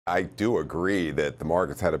I do agree that the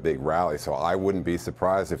markets had a big rally, so I wouldn't be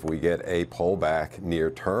surprised if we get a pullback near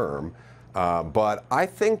term. But I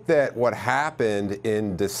think that what happened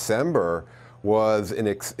in December was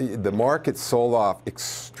the market sold off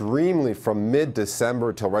extremely from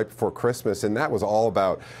mid-December till right before Christmas, and that was all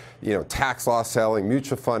about, tax loss selling,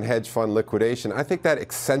 mutual fund, hedge fund liquidation. I think that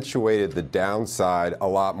accentuated the downside a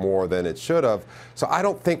lot more than it should have. So I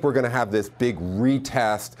don't think we're going to have this big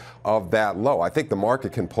retest of that low. I think the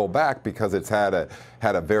market can pull back because it's had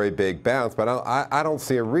a very big bounce, but I don't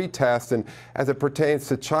see a retest. And as it pertains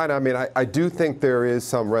to China, I mean, I do think there is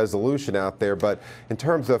some resolution out there, but in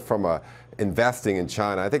terms of investing in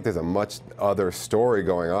China, I think there's a much other story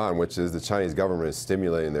going on, which is the Chinese government is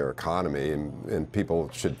stimulating their economy, and people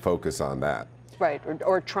should focus on that. Right,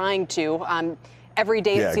 or trying to. Every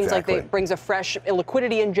day it seems exactly. like it brings a fresh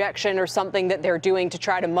liquidity injection or something that they're doing to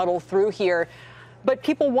try to muddle through here. But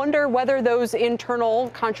people wonder whether those internal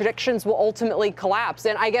contradictions will ultimately collapse.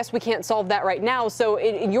 And I guess we can't solve that right now. So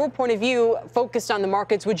in your point of view, focused on the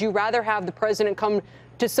markets, would you rather have the president come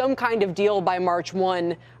to some kind of deal by March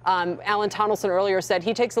 1? Alan Tonelson earlier said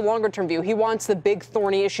he takes the longer-term view. He wants the big,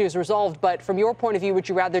 thorny issues resolved. But from your point of view, would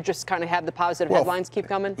you rather just kind of have the positive headlines keep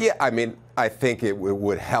coming? Yeah, I mean, I think it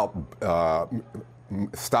would help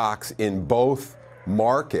stocks in both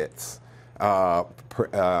markets.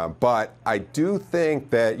 But I do think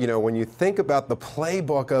that, when you think about the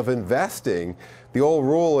playbook of investing, the old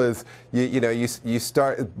rule is,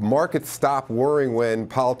 markets stop worrying when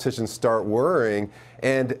politicians start worrying.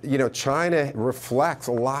 And, China reflects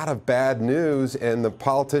a lot of bad news, and the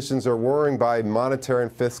politicians are worrying by monetary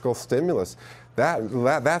and fiscal stimulus.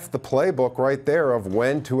 That's the playbook right there of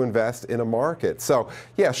when to invest in a market. So,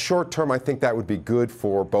 yeah, short term, I think that would be good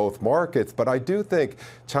for both markets. But I do think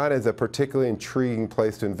China is a particularly intriguing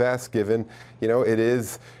place to invest, given,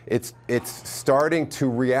 it's starting to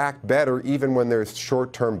react better even when there's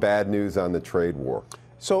short-term bad news on the trade war.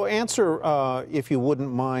 So answer, if you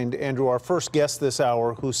wouldn't mind, Andrew, our first guest this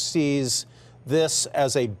hour, who sees this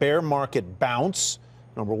as a bear market bounce.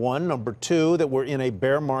 Number one. Number two, that we're in a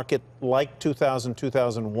bear market like 2000,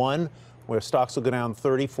 2001, where stocks will go down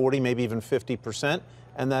 30, 40, maybe even 50%,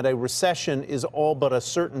 and that a recession is all but a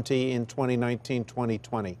certainty in 2019,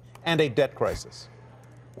 2020, and a debt crisis.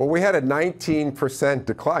 Well, we had a 19%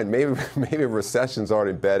 decline. Maybe recession's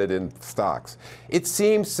already embedded in stocks. It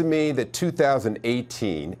seems to me that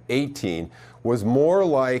 2018 was more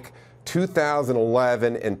like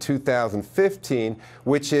 2011 and 2015,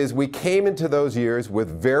 which is we came into those years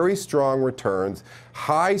with very strong returns,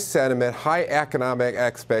 high sentiment, high economic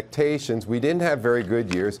expectations. We didn't have very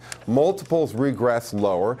good years. Multiples regressed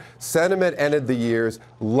lower. Sentiment ended the years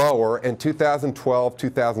lower, and 2012,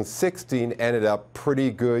 2016 ended up pretty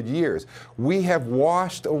good years. We have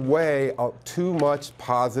washed away too much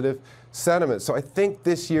positive sentiment. So I think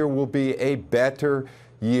this year will be a better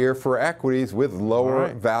year for equities with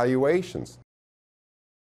lower valuations.